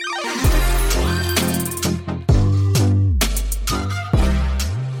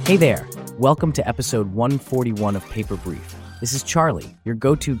Hey there, welcome to episode 141 of Paper Brief. This is Charlie, your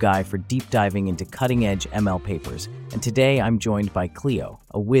go-to guy for deep diving into cutting-edge ML papers, and today I'm joined by Cleo,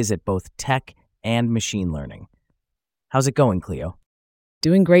 a whiz at both tech and machine learning. How's it going, Cleo?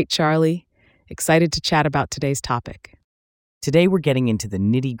 Doing great, Charlie. Excited to chat about today's topic. Today we're getting into the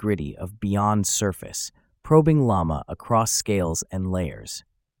nitty-gritty of beyond surface, probing LLaMA across scales and layers.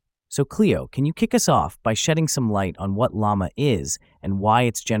 So Cleo, can you kick us off by shedding some light on what LLaMA is and why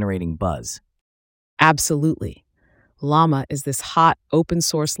it's generating buzz? Absolutely. LLaMA is this hot,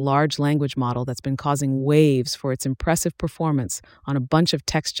 open-source large language model that's been causing waves for its impressive performance on a bunch of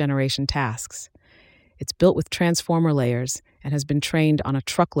text generation tasks. It's built with transformer layers and has been trained on a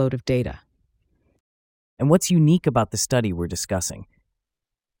truckload of data. And what's unique about the study we're discussing?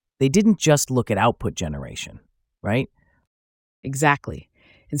 They didn't just look at output generation, right? Exactly.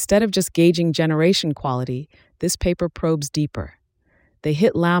 Instead of just gauging generation quality, this paper probes deeper. They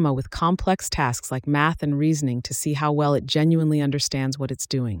hit LLaMA with complex tasks like math and reasoning to see how well it genuinely understands what it's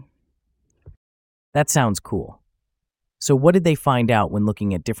doing. That sounds cool. So what did they find out when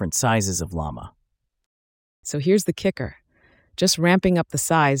looking at different sizes of LLaMA? So here's the kicker. Just ramping up the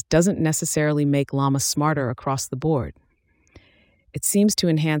size doesn't necessarily make LLaMA smarter across the board. It seems to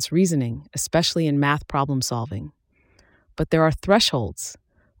enhance reasoning, especially in math problem solving. But there are thresholds.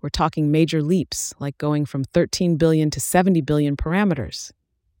 We're talking major leaps, like going from 13 billion to 70 billion parameters.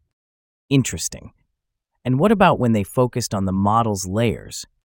 Interesting. And what about when they focused on the model's layers?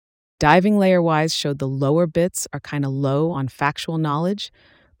 Diving layer-wise showed the lower bits are kind of low on factual knowledge,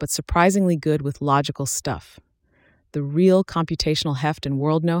 but surprisingly good with logical stuff. The real computational heft and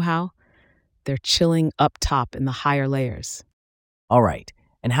world know-how, they're chilling up top in the higher layers. All right.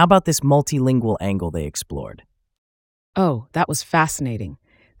 And how about this multilingual angle they explored? Oh, that was fascinating.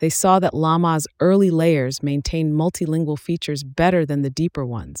 They saw that LLaMA's early layers maintain multilingual features better than the deeper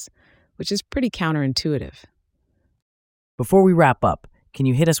ones, which is pretty counterintuitive. Before we wrap up, can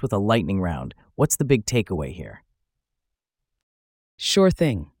you hit us with a lightning round? What's the big takeaway here? Sure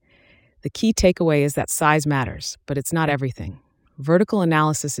thing. The key takeaway is that size matters, but it's not everything. Vertical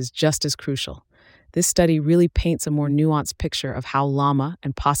analysis is just as crucial. This study really paints a more nuanced picture of how LLaMA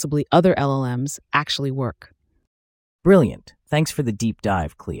and possibly other LLMs actually work. Brilliant. Thanks for the deep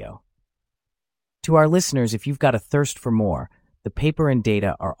dive, Cleo. To our listeners, if you've got a thirst for more, the paper and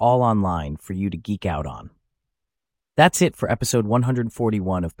data are all online for you to geek out on. That's it for episode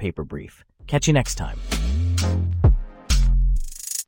 141 of Paper Brief. Catch you next time.